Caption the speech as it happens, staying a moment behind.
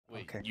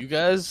Okay. You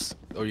guys?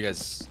 Or you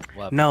guys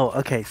left? No,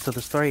 okay, so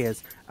the story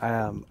is,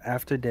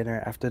 after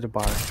dinner, after the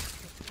bar,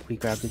 we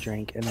grabbed a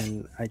drink, and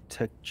then I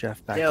took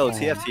Jeff back Yo, home.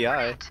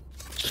 TFTI.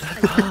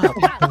 Shut up!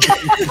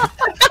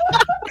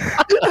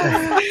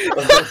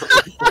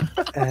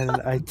 And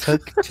I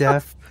took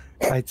Jeff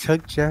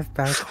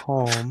back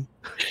home,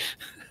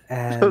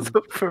 That was and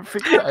a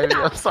perfect timing.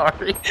 I'm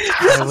sorry.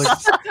 I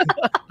was,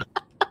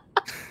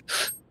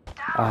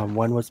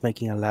 one was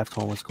making a left,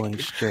 one was going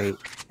straight,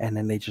 and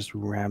then they just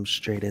rammed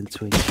straight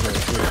into each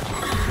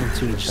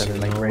other,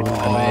 like right in front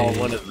of Oh, us.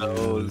 one of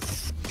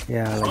those.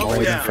 Yeah, like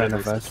right in front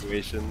of us.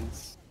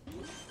 Situations.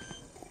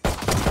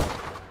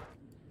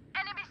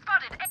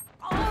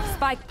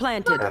 Spike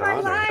planted.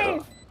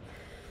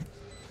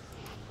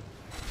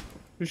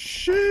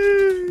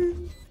 Shit.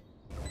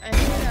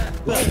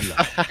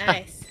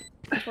 Nice.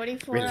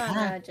 44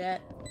 on Jet.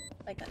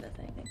 I got this,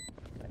 I think.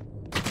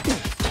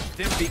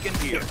 Dim beacon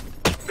here.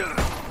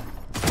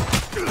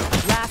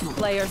 Last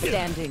player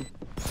standing.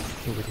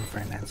 You're waiting for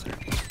an answer.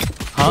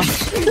 Huh?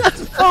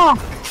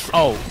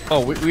 oh,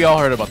 we all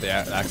heard about the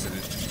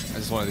accident. I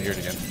just wanted to hear it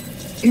again.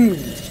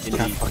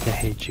 I fucking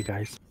hate you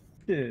guys.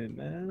 Yeah,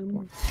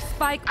 man.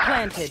 Spike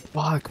planted.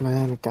 Fuck,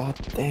 man. God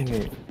damn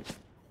it.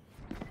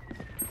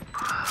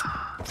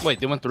 Wait,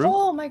 they went through?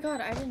 Oh my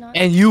god, I did not.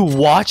 And you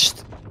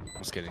watched?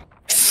 Just kidding.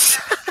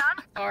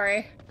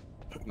 Sorry.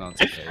 No, it's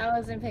okay. I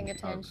wasn't paying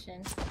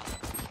attention.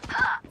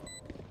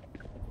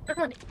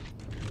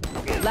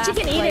 Last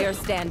Chicken, eat player it.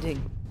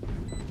 standing.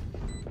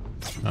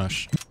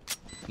 Gosh.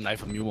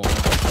 Knife him, you won't.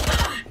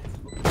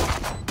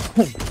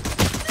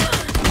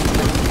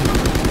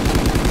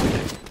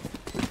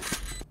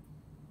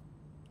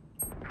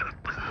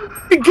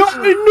 He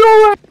got me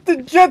nowhere!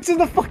 The Jets in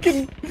the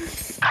fucking...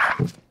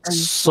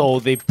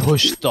 So they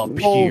pushed up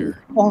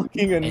here.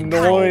 Fucking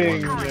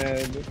annoying,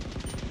 man.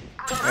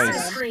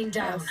 Nice. Screen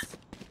down.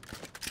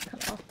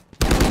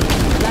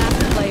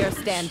 Last player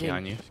standing.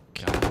 On you.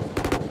 God.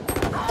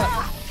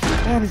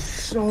 That is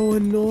so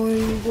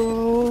annoying,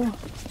 bro.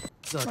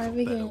 Why are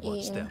we getting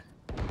eaten?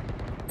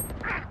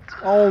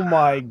 Oh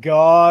my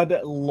god,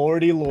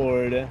 lordy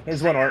lord.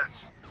 There's one art.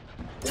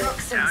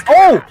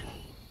 Oh!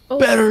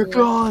 Better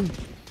gun!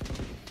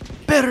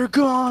 Better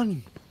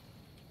gun!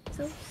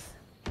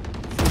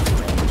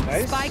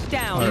 Nice. Spike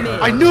down.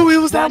 Mid. I knew it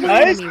was that One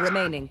one! enemy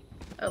remaining.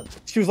 Oh.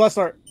 She was last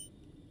art.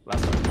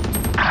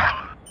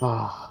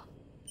 Ah.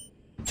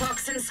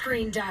 Toxin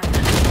screen down.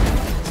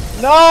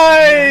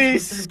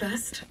 Nice!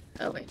 Best.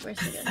 Oh wait, where's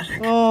the gun?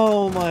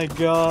 Oh my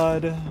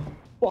god.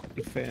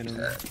 Fucking Phantom.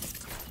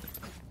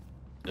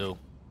 Ew.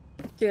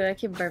 Dude, I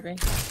keep burping.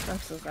 I'm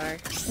so sorry.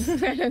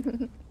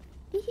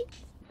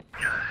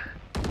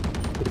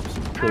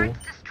 Cool.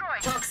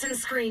 Toxin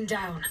screen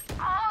down.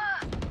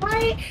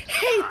 I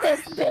hate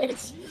this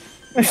bitch.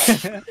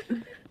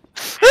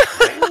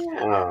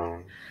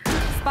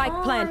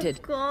 Spike planted.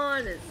 Oh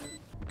my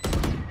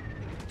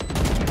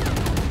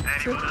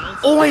god.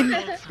 Oh,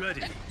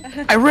 Ready.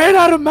 I ran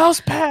out of mouse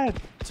pad!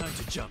 Time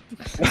to jump.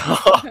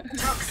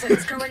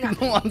 Toxins going up.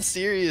 No, I'm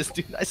serious,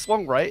 dude. I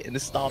swung right and it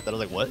stopped. I was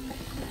like, what?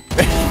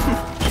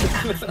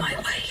 My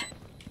way.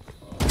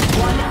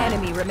 One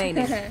enemy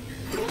remaining. Help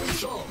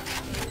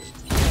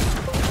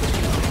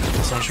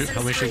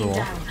me shoot the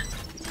wall.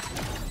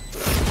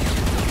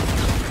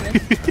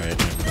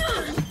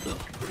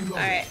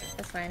 Alright,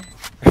 that's fine.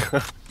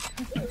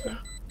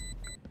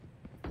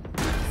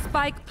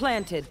 Spike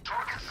planted.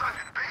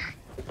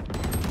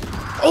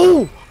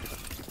 Oh!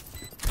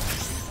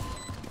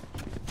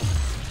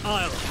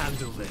 I'll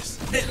handle this.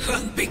 The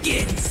hunt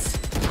begins.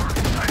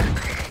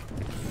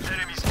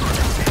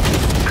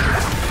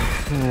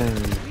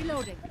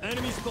 Reloading.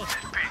 Enemy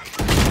spotted.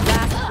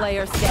 Last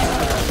player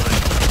standing.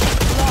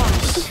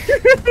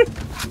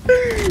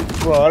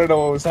 Bro, I don't know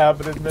what was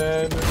happening,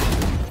 man.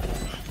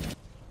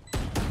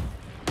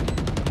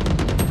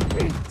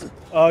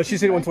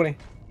 She's hitting 120.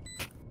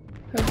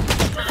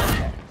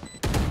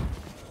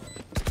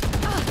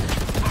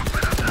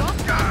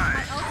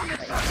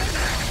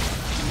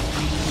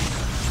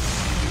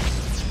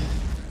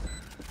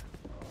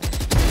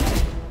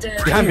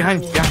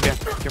 Behind.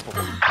 Careful.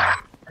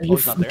 Are you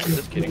not there.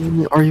 Just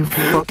kidding. Are you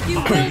fucking You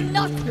will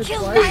not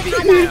kill my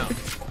ally.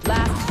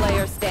 Last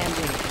player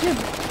standing.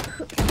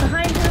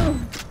 Behind who?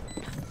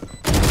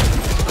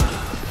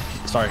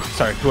 Sorry,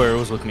 whoever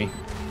was with me.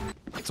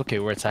 It's okay,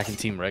 we're attacking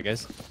team, right,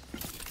 guys?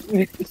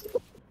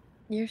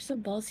 You're so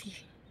ballsy,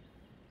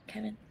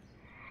 Kevin.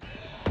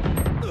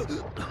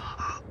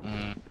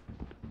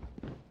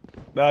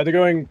 They're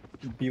going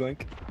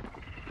B-Link.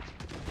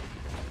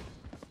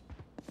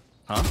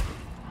 Huh?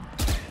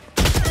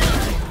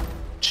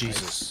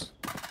 Jesus.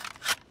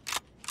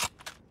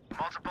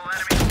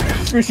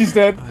 Squishy's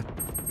dead.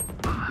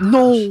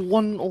 No,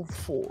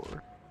 104.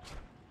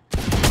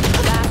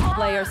 Last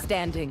player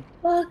standing.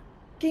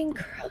 Fucking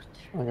crouch.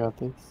 I got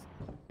this.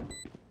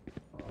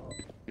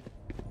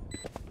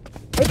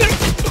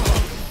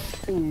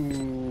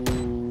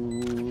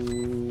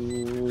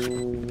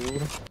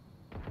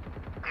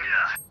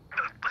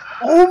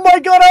 Oh my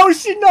god, how is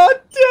she not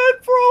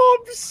dead, bro?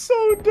 I'm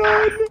so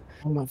done.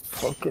 Oh my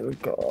fucking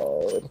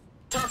god.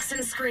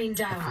 Toxin screen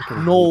down.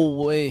 No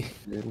way.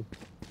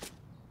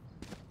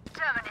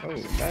 Oh,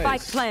 nice.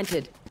 Spike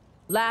planted.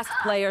 Last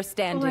player Oh, I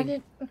standing.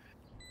 did.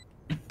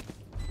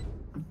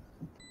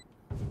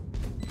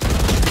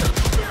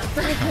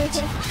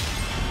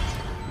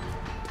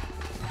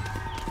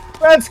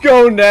 Let's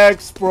go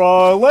next,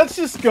 bro. Let's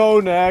just go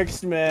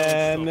next,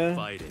 man. Stop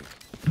fighting.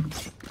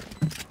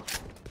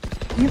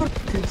 Even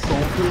Control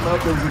came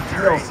out, there was a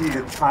DLC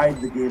that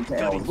tied the game to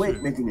L's.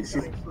 Wait, making a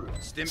shift.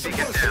 Stim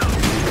beacon down.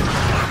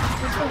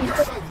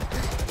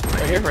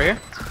 Right here, right here.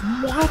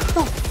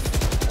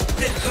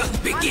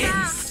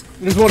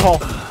 There's one hole.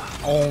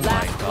 Oh my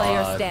Last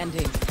player god.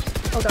 standing.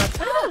 Oh god.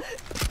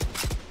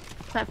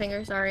 Fat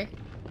finger, sorry.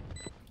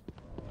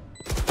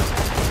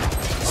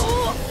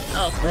 Oh.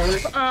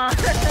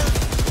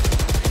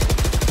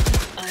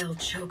 I'll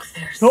choke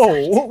their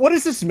Oh, what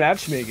is this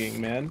matchmaking,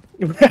 man?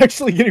 We're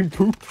actually getting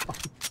pooped on.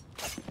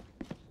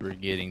 We're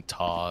getting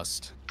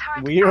tossed.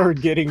 We are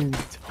getting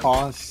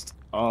tossed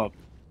up.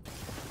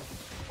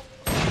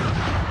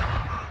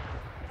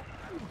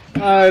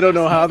 I don't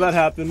know how that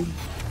happened.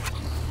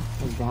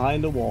 I was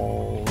behind the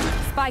wall.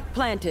 Spike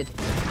planted.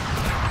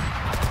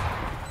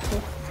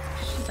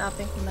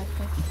 Stopping from that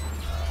thing.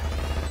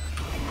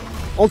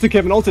 Ult it,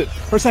 Kevin, ult it.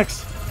 First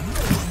X.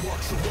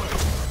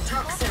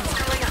 Toxins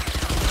going up.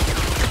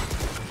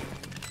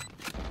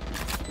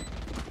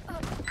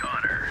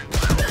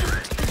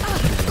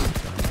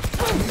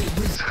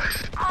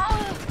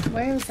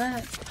 Where was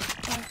that?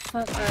 Oh,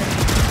 fuck.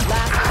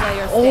 Last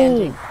player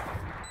standing.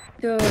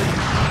 Dude.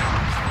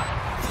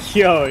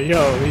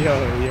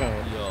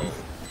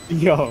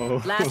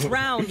 Yo. Last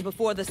round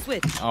before the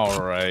switch.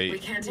 Alright. We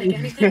can't take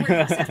anything with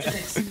us after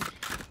this.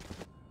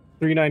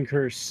 3-9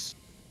 curse.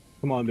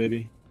 Come on,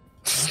 baby.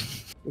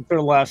 It's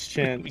our last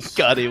chance.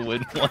 God, it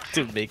would want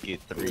to make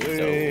it 3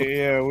 though.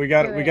 Yeah, we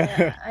got it. We got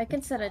it. I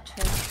can set a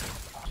trip.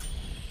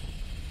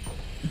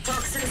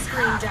 Toxin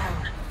screen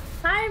down.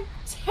 I'm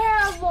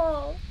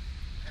terrible.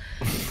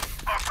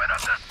 Open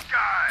up the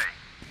sky.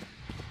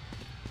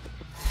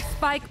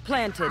 Spike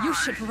planted. You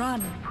should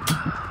run.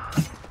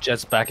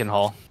 Jet's back in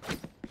hall.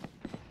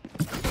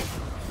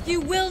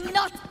 You will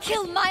not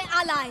kill my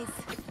allies.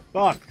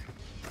 Fuck.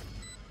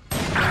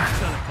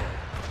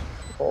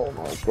 Oh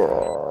my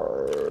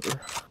god.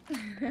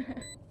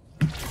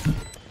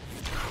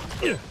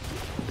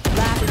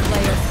 Last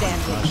player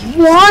standing.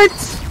 What?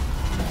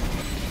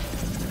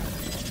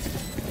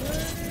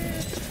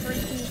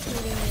 Freaking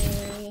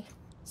kidding me.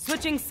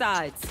 Switching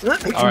sides.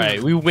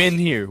 Alright, we win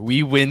here.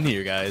 We win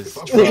here, guys.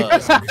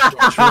 Trust.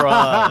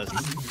 Trust.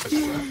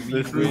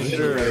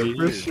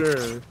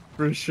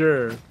 For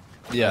sure.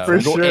 Yeah, For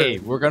we'll go sure. A.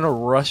 We're gonna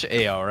rush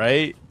A,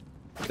 alright?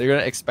 They're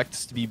gonna expect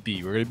us to be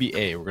B. We're gonna be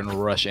A. We're gonna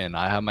rush in.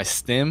 I have my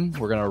stim.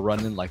 We're gonna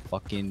run in like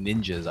fucking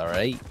ninjas,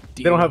 alright?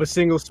 They don't have a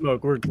single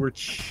smoke. We're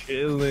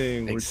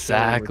chilling.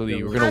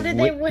 Exactly. We're How gonna did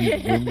they win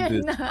win?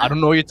 this. I don't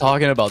know what you're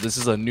talking about. This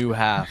is a new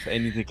half.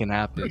 Anything can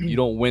happen. You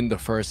don't win the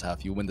first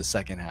half. You win the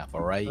second half.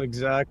 All right.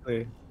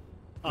 Exactly.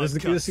 This is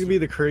gonna be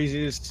the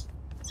craziest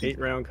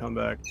 8-round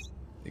comeback.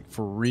 Like,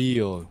 for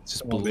real.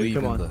 Just Come on, baby, believe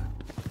come in on. the.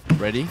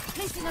 Ready?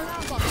 Placing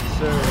alarm bot.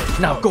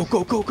 Now go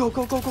go go go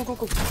go go go go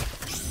go.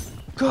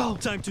 Go.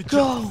 Time to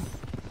jump.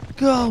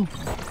 Go. Go.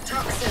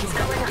 Toxins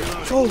going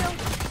up. Go.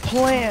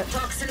 Plant.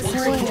 Toxins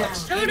screen down.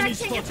 Dude, I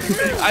can't get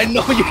through. I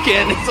know you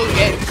can. It's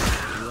okay.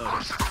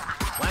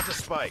 Plant a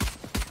spike.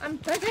 I'm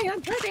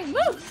prepping.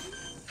 Woo!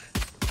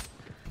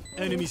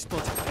 Enemy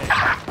spotted.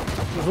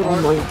 Oh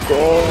my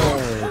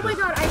god. Oh my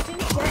god, I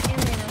didn't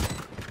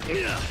get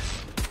in there.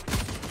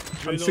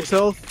 I'm 6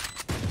 health.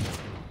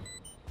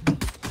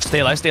 Stay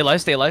alive. Stay alive.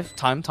 Stay alive.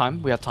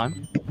 Time. We have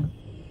time.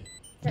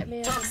 Get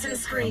me Toxin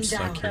screen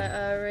down.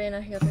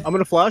 Reina healed me. I'm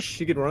gonna flash.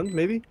 You can run,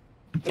 maybe.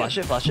 Flash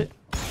it. Flash it.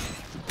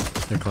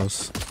 They're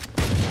close.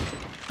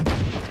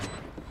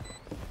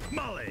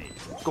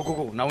 Go go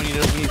go. Now we need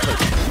to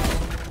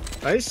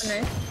push. Nice.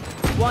 Okay,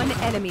 One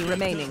enemy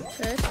remaining.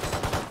 good.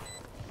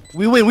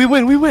 We win. We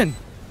win. We win.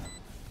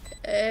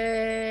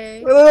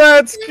 Hey.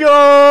 Let's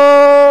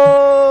go.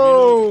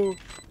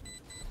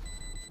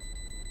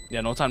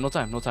 Yeah. No time. No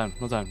time. No time.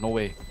 No time. No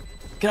way.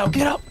 Get out.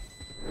 Get out.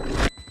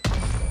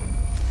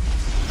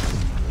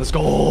 Let's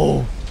go.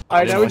 All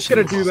right, now we just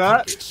gotta do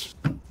that.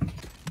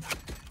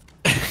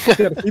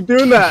 Gotta keep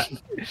doing that.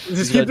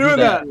 Just keep doing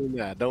that.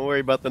 Yeah, don't worry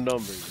about the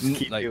numbers. Just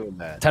keep Like, doing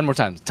that. 10 more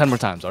times. 10 more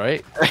times. All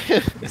right.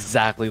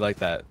 Exactly like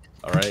that.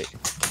 All right.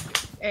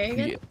 Are you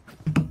good? Yeah.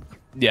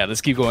 Yeah,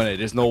 let's keep going.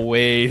 There's no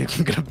way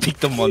I'm gonna beat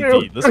them on You're-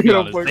 B. Let's be you're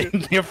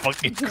honest. They're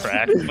fucking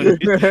cracked when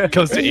it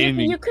comes to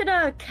aiming. You could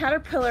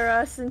caterpillar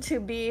us into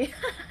B.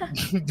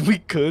 We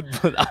could,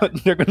 but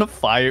they're gonna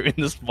fire in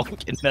the smoke,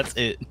 and that's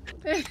it.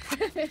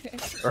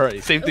 All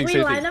right, same thing. We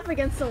Same line thing. up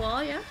against the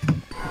wall, yeah?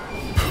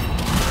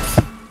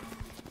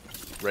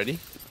 Ready?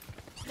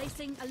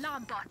 Placing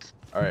alarm bot.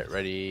 All right,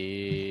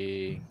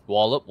 ready.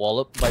 Wall up,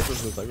 Viper.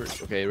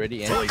 Okay,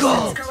 ready and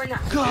Toxins going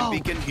up. Stim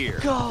beacon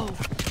here. go.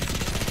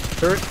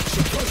 Turret.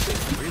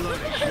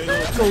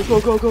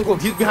 Go.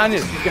 He's behind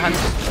it. He's behind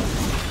it.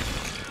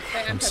 Okay.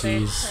 Right, I'm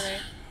MCs.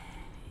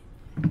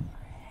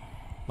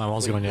 My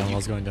wall's going down.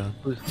 Wall's going down.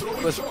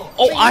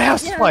 Oh, I have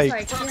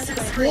spike.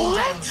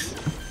 What?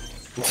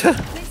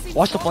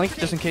 Watch the flank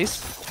just in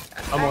case.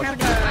 I have a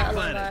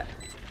lot.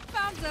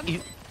 Found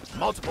them.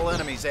 Multiple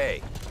enemies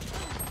A.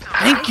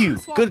 Thank you.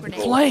 Good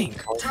Grenade.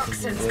 flank.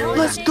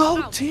 Let's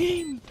go, Out.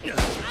 team.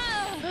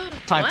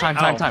 Time.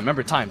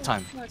 Remember, time.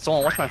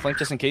 Someone watch my flank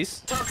just in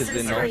case, because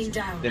they know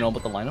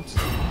about the lineups.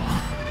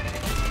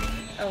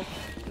 Oh,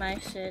 my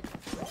shit.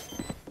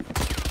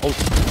 Oh,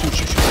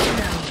 shoot.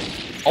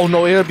 Oh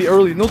no, it'll be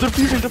early. No, they're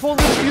fusing. They're falling.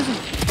 They're fusing.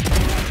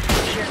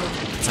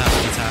 It's half.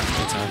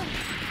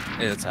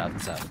 Yeah, it's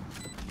half.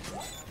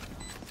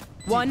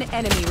 One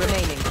enemy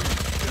remaining.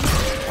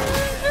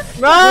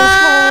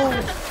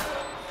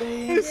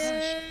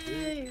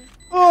 Yay.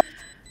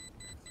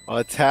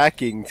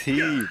 Attacking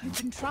team. You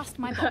can trust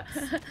my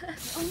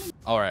box.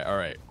 All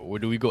right. Where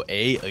do we go?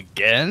 A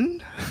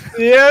again?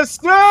 Yes,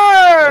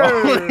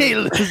 sir.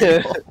 Let's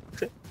go.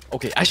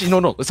 Okay, actually, no.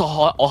 Let's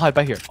all hide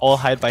back here. It's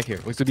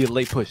gonna be a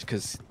late push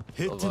because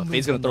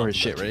Faye's gonna throw her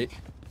shit, right?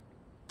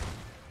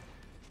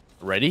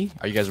 Ready?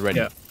 Are you guys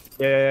ready?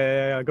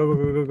 Yeah. Go.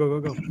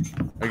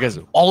 Are you guys?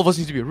 All of us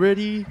need to be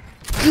ready.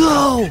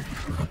 Go!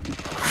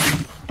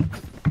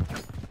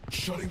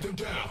 Shutting them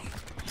down.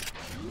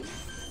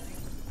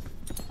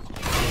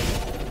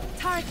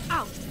 Turret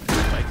out.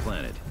 Spike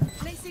planted.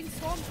 Placing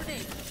swarm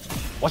grenade.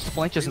 Watch the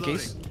flank just in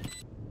case.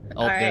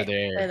 Oh, Alright,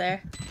 they're there.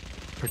 there.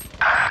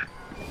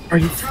 Are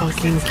you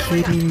fucking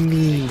kidding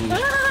me?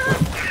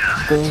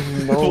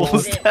 There's no What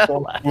was that?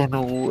 fucking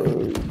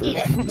way.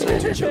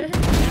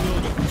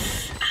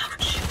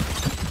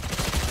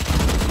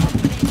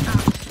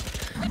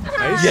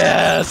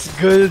 Yes,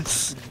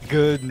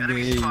 good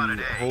name.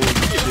 Holy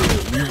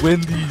shit, we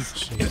win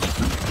these.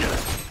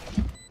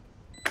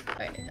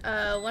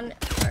 Alright, One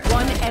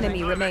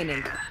enemy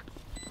remaining.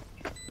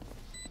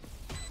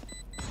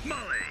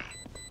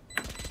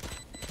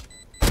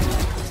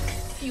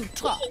 You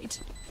tried.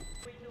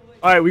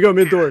 Alright, we go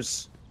mid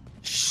doors.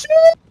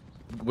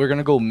 We're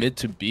gonna go mid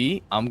to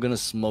B. I'm gonna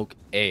smoke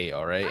A,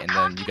 all right, and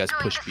then you guys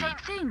push B.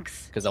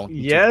 Because I want.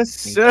 Yes,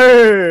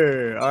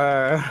 sir.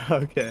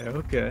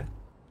 Okay.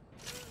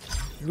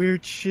 We're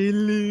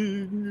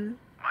chilling.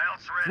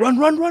 Run!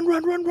 Go.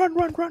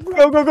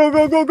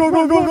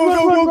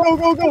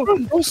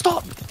 Don't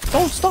stop!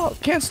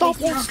 Can't stop!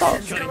 Won't stop!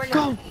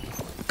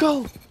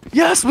 Go!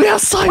 Yes, we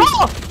have sight!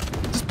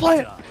 Just play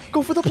it!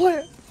 Go for the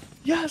plant!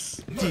 Yes!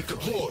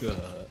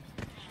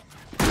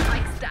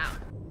 Spikes down.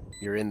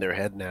 You're in their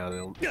head now.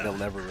 They'll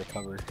never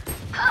recover.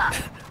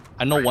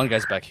 I know one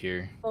guy's back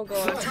here. Oh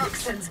god. Or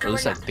at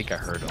least I think I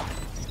heard him.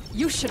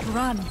 You should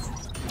run.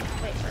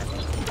 Wait,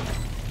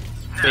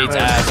 Fade's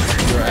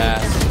ass, your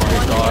ass,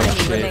 my dog enemy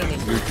shit. remaining.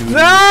 You're doing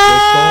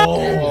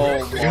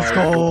Let's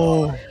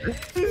go!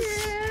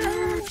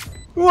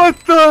 What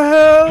the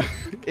hell?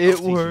 It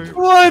worked.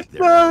 What the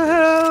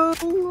hell?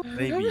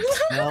 They be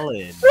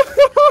smelling.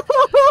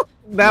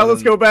 Now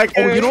let's go back.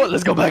 Oh, you know what?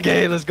 Let's go back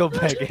A.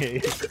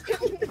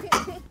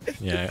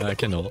 Yeah, I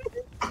can ult.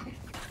 I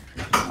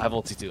have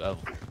ulti too.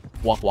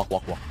 Walk.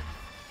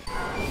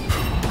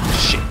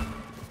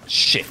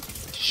 Shit.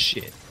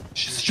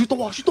 Shoot the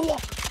wall.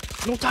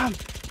 No time.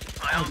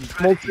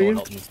 Multi.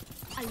 Alarm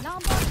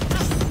bot.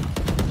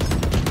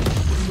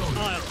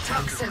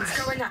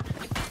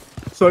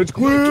 Side's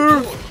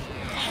clear.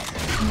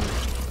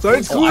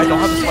 Oh, I don't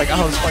have the spike.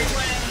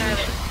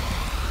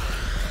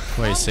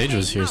 Wait, Sage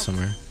was here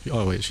somewhere.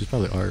 Oh wait, she's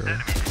probably R, right?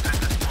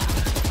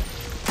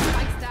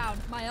 Spikes down.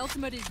 My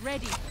ultimate is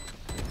ready. I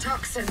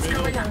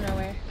don't know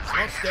where.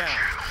 Smoke's down.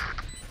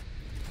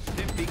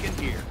 Stim beacon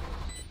here.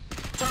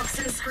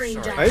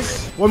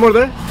 Nice. One more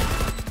there.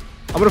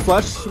 I'm gonna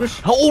flash. Switch.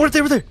 Oh, right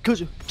there.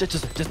 Coach,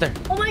 just there.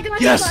 Oh my god,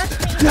 Yes! you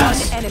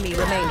flashed me. One enemy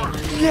remaining.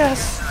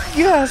 Yes!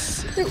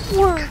 It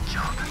worked!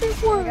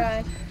 Oh my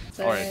god.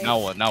 Alright, now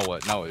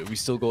what? We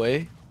still go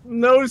A?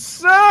 No,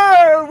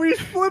 sir. We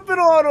flip it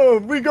on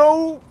him. We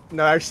go.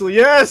 No, actually,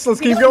 yes. Let's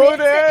keep going.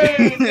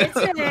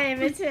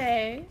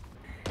 Mid-A.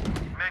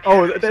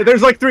 Oh,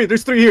 there's like three.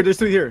 There's three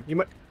here. You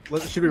might.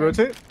 Should we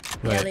rotate?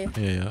 Wait,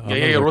 yeah.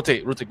 Yeah,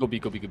 rotate. Go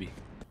B.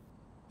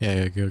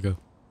 Yeah, go.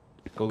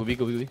 Go B, if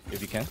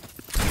you can.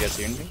 You guys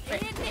hear anything?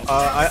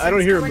 I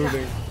don't hear him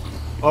moving.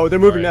 Oh, they're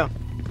moving now.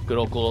 Good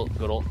ult.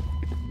 You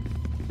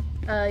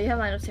have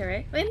lineups here,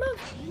 right? Wait, move.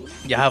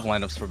 Yeah, I have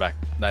lineups for back.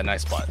 That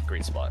nice spot.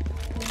 Great spot.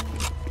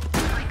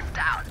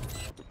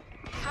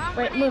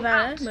 Wait, move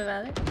out of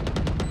it.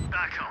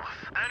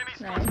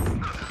 Nice.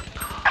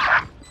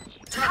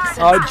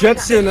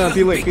 Jets in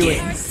B lane.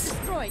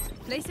 Destroyed.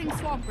 Placing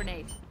swarm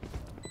grenade.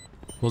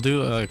 We'll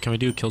do. Can we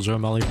do Killjoy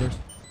Molly first?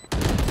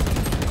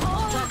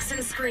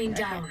 Screen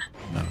down.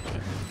 No, okay.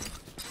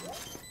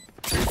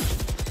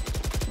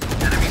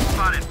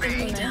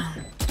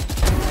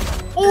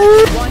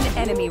 One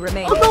enemy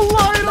remaining.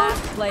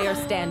 Last player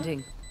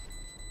standing.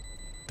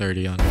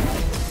 30 on.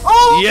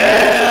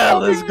 Yeah,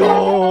 let's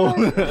go.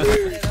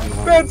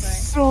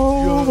 That's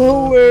so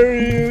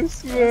hilarious,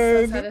 So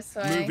man.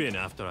 satisfying. in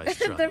after I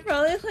They're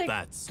probably like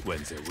That's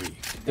when they're weak.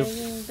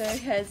 banging their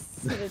heads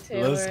to the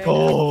table. Let's right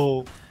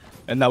go.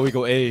 And now we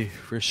go A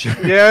for sure.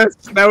 Yes,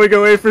 now we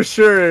go A for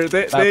sure.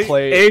 They That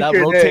play, that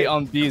anchored rotate A.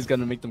 on B is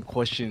gonna make them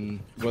question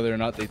whether or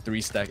not they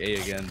 3-stack A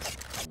again.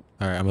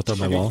 Alright, I'm gonna throw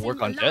my Should we wall.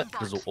 work on jet?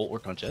 Does the ult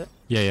work on jet?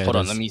 Yeah, Hold it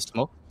on, does. let me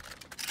smoke.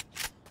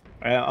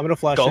 I'm gonna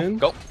flash Go, in.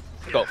 go,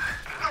 go.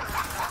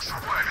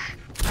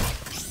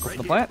 Go for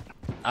the plant.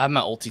 I have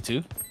my ulti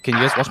too. Can you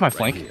guys watch my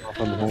flank?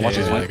 Yeah, Watch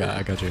his I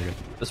flank. got you.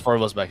 There's 4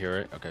 of us back here,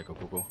 right? Okay,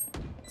 go.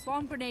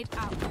 Swarm grenade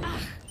out.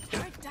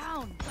 Strike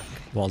down.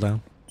 Wall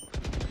down.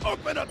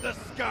 Open up the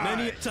sky.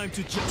 Many a time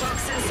to jump.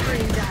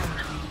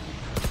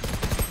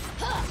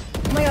 Oh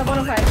my god,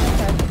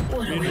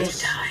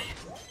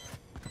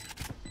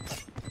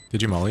 105.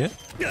 Did you molly it?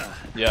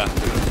 Yeah.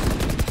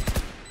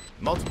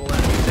 Multiple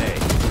enemies A.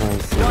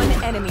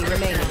 One enemy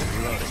remaining.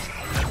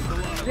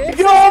 This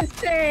is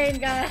insane,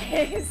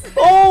 guys.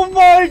 Oh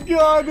my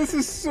god, this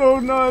is so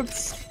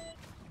nuts.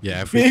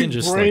 Yeah, if we Big can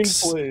just brain like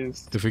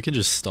plays. if we can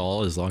just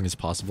stall as long as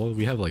possible,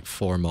 we have like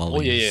 4 mollies.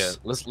 Oh yeah.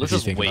 Let's if you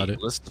just think wait. about it.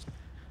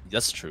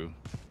 That's true.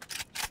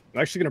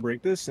 I'm actually gonna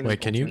break this. And Wait,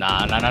 can you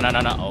Nah.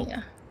 Oh.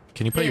 Yeah.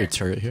 can you put your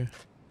turret here?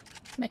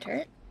 My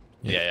turret?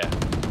 Yeah.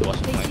 Watch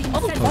the flank.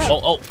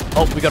 Oh,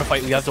 Oh, we gotta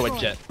fight. We have to fight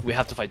Jet. We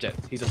have to fight Jet.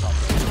 He's a top.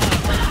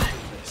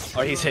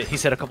 Alright, he's hit.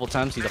 He's hit a couple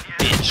times. He's a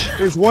bitch.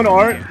 There's one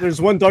art,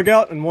 there's one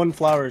dugout, and one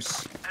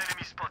flowers.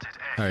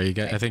 Alright, you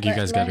guys, I think you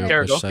guys gotta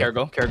Kara, push go.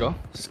 that. Kara, go.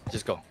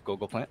 Just go. Go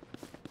plant.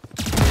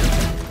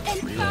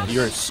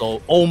 You're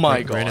so. Oh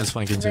my god. Reyna's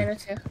flanking too. Reyna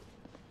too.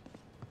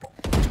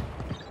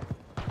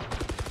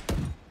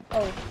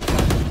 Oh.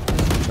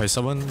 Wait,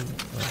 someone.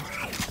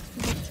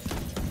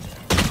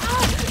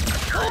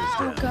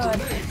 Oh god.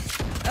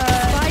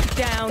 Spike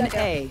down Dugout.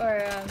 A.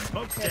 Or,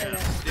 Smoke's yeah, down. yeah.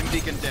 Stim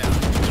beacon down.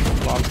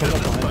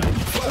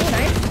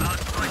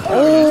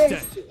 Oh,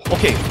 nice.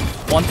 Okay,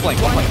 one flank.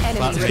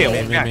 enemy Okay,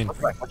 remaining.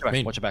 watch your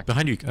back. Watch your back.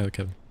 Behind you,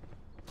 Kevin.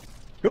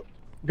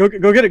 Go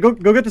get it. Go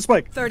get the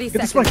spike. 30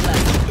 Get the seconds spike.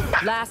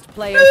 left. Last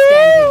player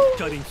standing.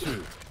 Cutting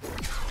through.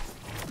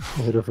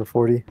 Hit her for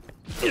 40.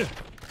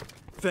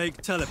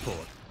 Fake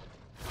teleport.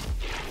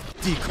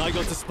 Deep. I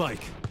got the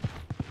spike.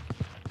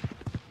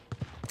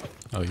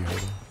 Oh, you have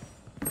it.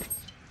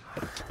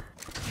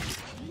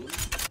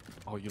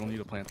 Oh, you don't need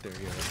a plant there.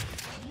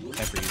 Yeah.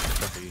 Time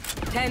for you.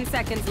 10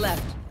 seconds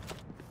left.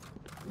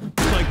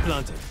 Spike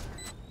planted.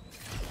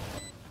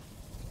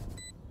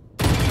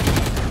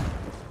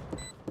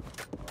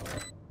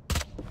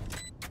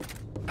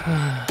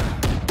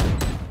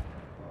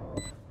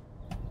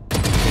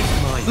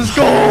 Let's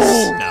go!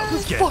 Now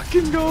get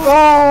Fucking go!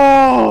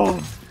 Oh!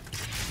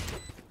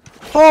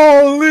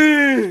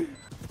 Holy!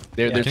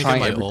 They're I can't trying get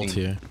my everything. ult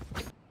here.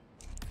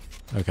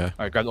 Okay. All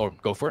right, grab the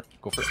orb. Go for it.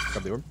 Grab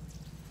the orb.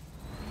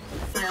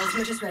 My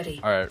ultimate is ready.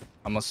 All right,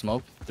 I'm gonna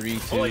smoke. 3, 2,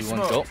 1, Holy go.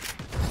 smoke.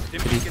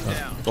 Stim beacon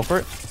down. Go for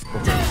it.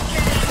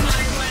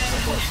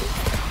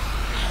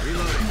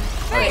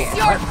 Face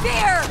your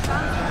fear.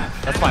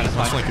 That's fine.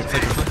 Flank it.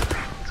 There's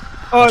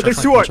flank,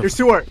 two watch art. out. There's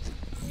 2 art.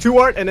 2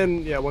 art and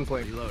then yeah, 1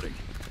 flame. Reloading.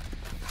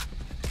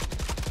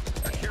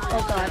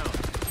 Oh god.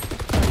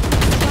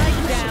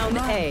 Spike down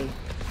A.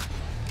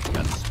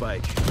 Got the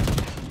spike.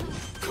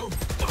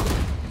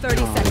 30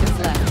 seconds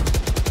left.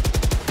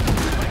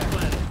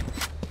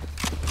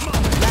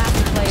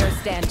 Last player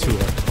standing. 2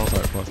 art. Both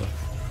art.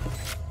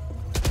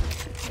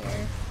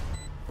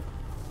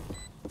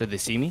 Did they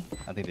see me?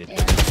 I think they did.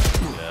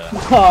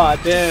 Ah,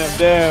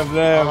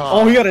 damn.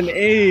 Oh, he got an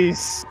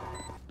ace.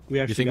 We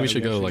You actually think got we it,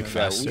 should go like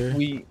actually faster?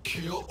 We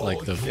Like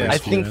the first I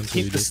few think rounds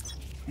keep we this.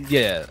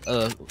 Yeah,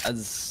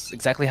 as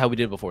exactly how we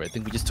did before. I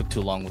think we just took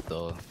too long with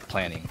the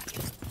planning.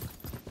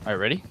 All right,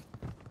 ready?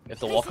 If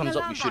the wall comes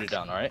up, we shoot it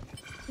down. All right.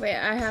 Wait,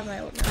 I have my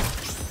ult now.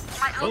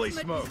 Fully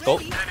smoked. Go.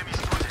 You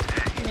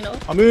know?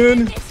 I'm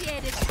in.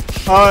 Initiated.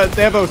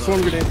 They have a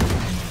swarm grenade.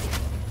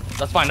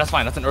 That's fine.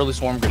 That's an early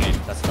swarm grenade.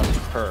 That's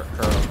her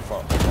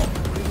fault.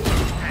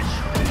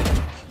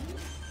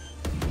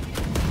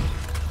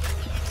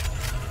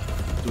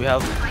 Do we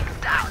have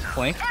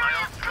flank?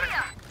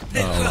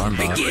 Alarm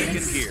bot.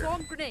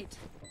 Swarm grenade.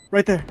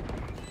 Right there.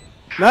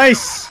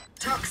 Nice.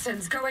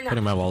 Toxins going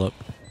Putting my wall up.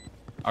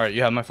 All right,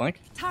 you have my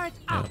flank. Turret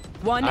out.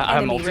 One I have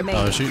enemy multi-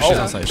 remaining. Oh, she's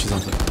on site. She's on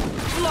site.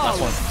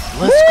 Last one.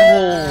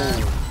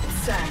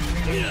 Let's go.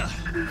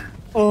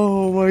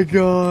 Oh my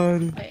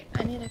god. Wait,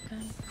 I need a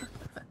gun.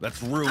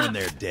 Let's ruin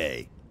their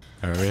day.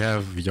 Alright, we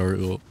have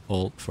your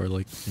ult for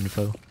like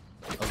info.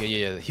 Okay,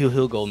 yeah.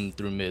 He'll go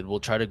through mid.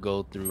 We'll try to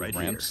go through Right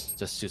ramps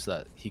just so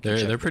that he can. check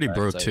They're the pretty back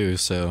broke side. too,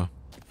 so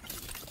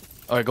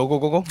All right, go.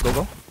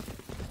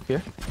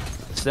 Here.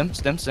 Stem.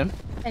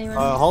 Anyone?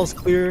 Hall's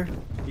clear.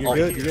 You're Oh,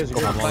 good. You guys are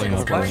I'm good.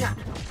 walling up.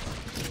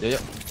 Yeah.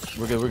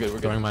 We're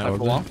good. Throwing my Time orb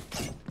for long.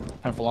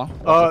 Time for long.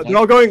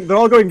 They're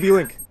all going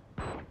B-Link.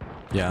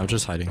 yeah, I'm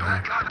just hiding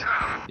here.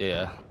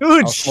 Yeah.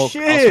 Good I'll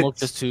smoke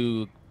just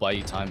to buy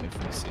you time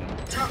if we see him.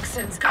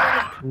 Toxins going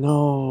up.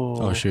 No.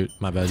 Oh shoot,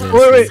 my bad.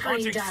 Wait.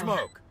 Launching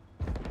smoke.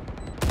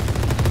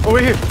 Over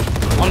here.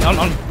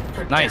 On.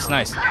 Nice,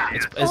 nice.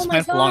 It's Oh my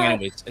playing for long God.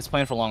 anyways. It's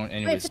playing for long Wait,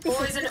 anyways.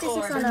 56,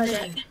 56 on our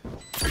jet.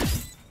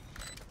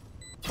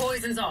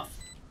 Poison's off.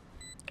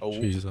 Oh.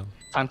 Jesus.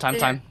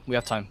 Time. We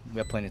have time. We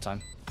have plenty of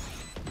time.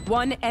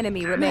 One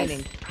enemy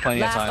remaining.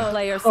 Plenty of Last time.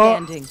 player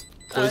standing. She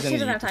Poison doesn't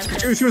you. have time for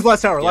this. She was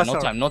last tower. Yeah, Last no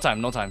tower. time. No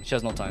time. No time. She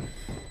has no time.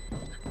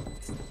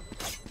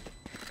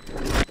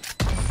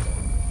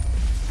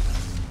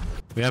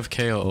 We have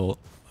KO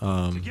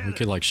ult. We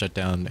could like shut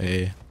down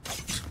A.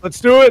 Let's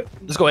do it.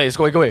 Let's go A. Let's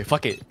go A. Go A.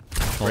 Fuck it.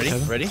 Ult Ready?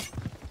 heaven? Ready?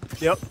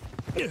 Yep.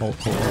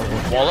 Ult.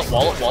 Wall it.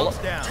 Wall it. Wall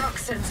it. Down.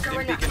 Stim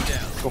beacon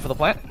down. Go for the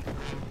plant.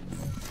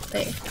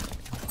 Wait.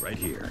 Right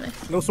here.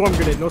 No swarm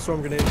grenade. No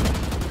swarm grenade.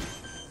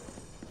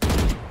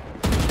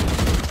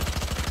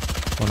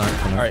 One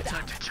arc. One All arc. right.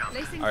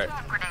 Placing All right.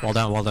 swarm grenade. Wall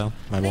down. Wall down.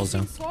 My wall's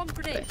Placing down. swarm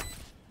grenade.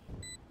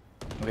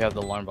 We have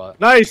the alarm bot.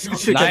 Nice. Good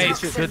shit. Nice.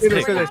 Good Good shit.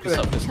 pick. Good shit. Good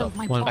stuff. Good stuff.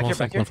 One Back here,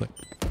 flick. back One flick.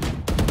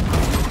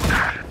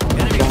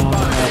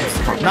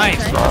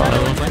 Nice.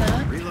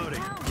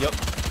 Reloading. Yep.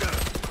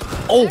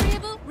 Oh.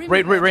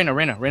 Variable Reyna.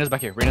 Reyna's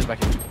back here. Reyna's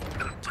back here.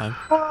 Time.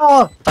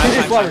 Oh,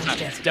 Time. slaughtered.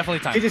 Definitely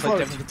time. AJ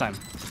slaughtered. Definitely time.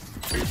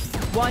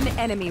 One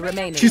enemy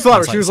remaining. She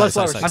slaughtered. She was Side, last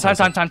side,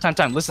 slaughtered. side.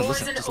 Time. Listen.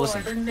 Just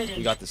listen.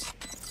 You got this.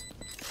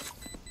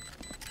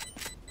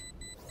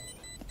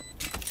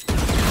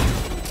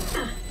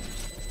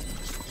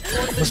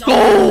 Let's go.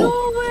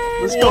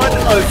 Let's go.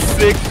 What a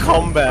sick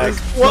comeback.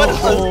 What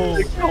a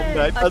sick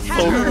comeback. That's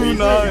so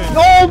nice.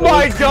 Oh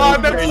my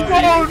god, that's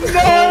so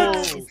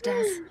nuts!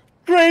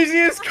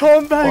 Craziest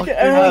comeback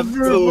ever,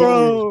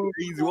 bro!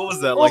 Crazy. What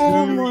was that? Like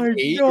Oh my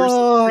 8 or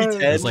something?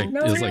 God. It was like No,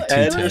 it was like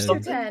it was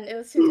 210. 210. It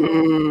was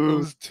 210. It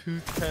was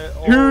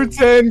 210.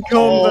 210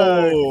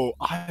 comeback! Oh,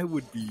 I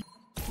would be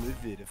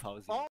livid if I was.